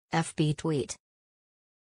FB tweet.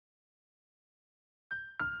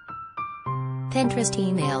 Pinterest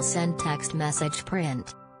email send text message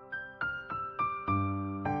print.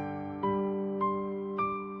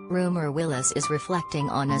 Rumer Willis is reflecting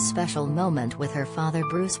on a special moment with her father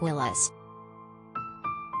Bruce Willis.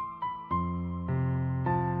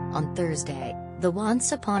 On Thursday, the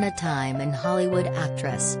Once Upon a Time in Hollywood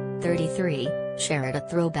actress, 33, shared a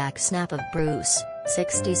throwback snap of Bruce,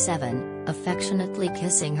 67, affectionately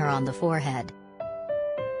kissing her on the forehead.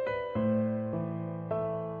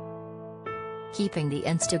 Keeping the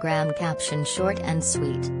Instagram caption short and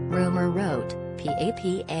sweet, Rumer wrote,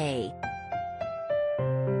 "PAPA."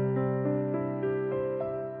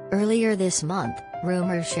 Earlier this month,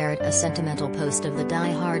 Rumer shared a sentimental post of the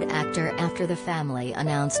die-hard actor after the family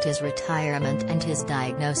announced his retirement and his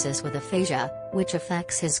diagnosis with aphasia, which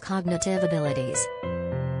affects his cognitive abilities.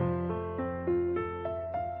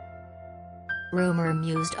 Rumer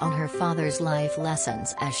mused on her father's life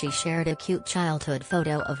lessons as she shared a cute childhood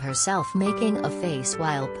photo of herself making a face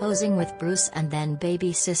while posing with Bruce and then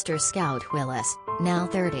baby sister Scout Willis, now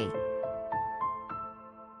 30.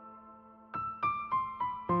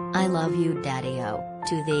 "I love you Daddy-o,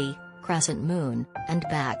 to the crescent moon, and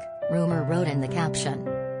back," Rumer wrote in the caption.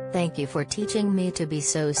 "Thank you for teaching me to be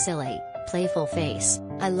so silly, playful face,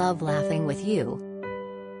 I love laughing with you."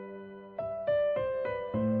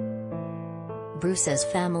 Bruce's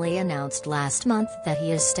family announced last month that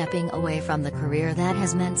he is stepping away from the career that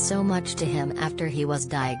has meant so much to him after he was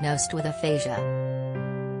diagnosed with aphasia.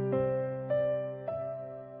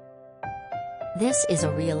 "This is a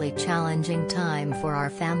really challenging time for our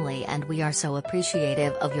family and we are so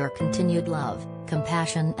appreciative of your continued love,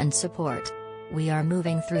 compassion and support. We are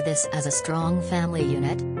moving through this as a strong family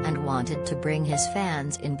unit, and wanted to bring his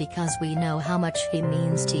fans in because we know how much he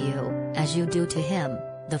means to you, as you do to him,"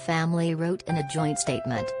 the family wrote in a joint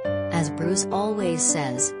statement. "As Bruce always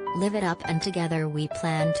says, live it up and together we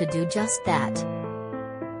plan to do just that."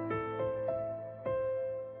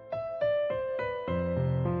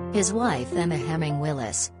 His wife Emma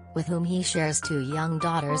Willis, with whom he shares two young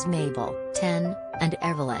daughters Mabel, 10, and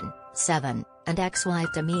Evelyn, 7, and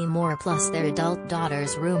ex-wife Demi Moore plus their adult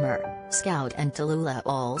daughters Rumer, Scout and Tallulah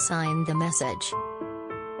all signed the message.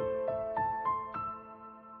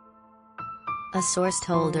 A source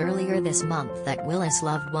told earlier this month that Willis'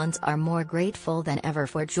 loved ones are more grateful than ever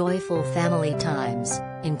for joyful family times,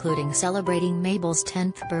 including celebrating Mabel's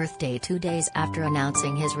 10th birthday 2 days after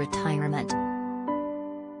announcing his retirement.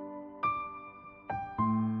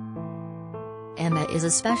 Emma is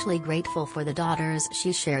especially grateful for the daughters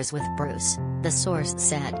she shares with Bruce, the source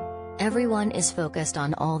said. "Everyone is focused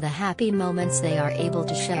on all the happy moments they are able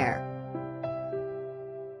to share."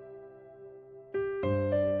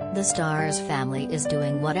 The star's family is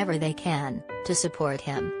doing whatever they can to support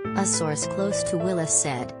him, a source close to Willis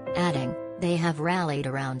said, adding, "They have rallied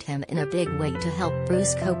around him in a big way to help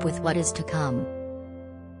Bruce cope with what is to come."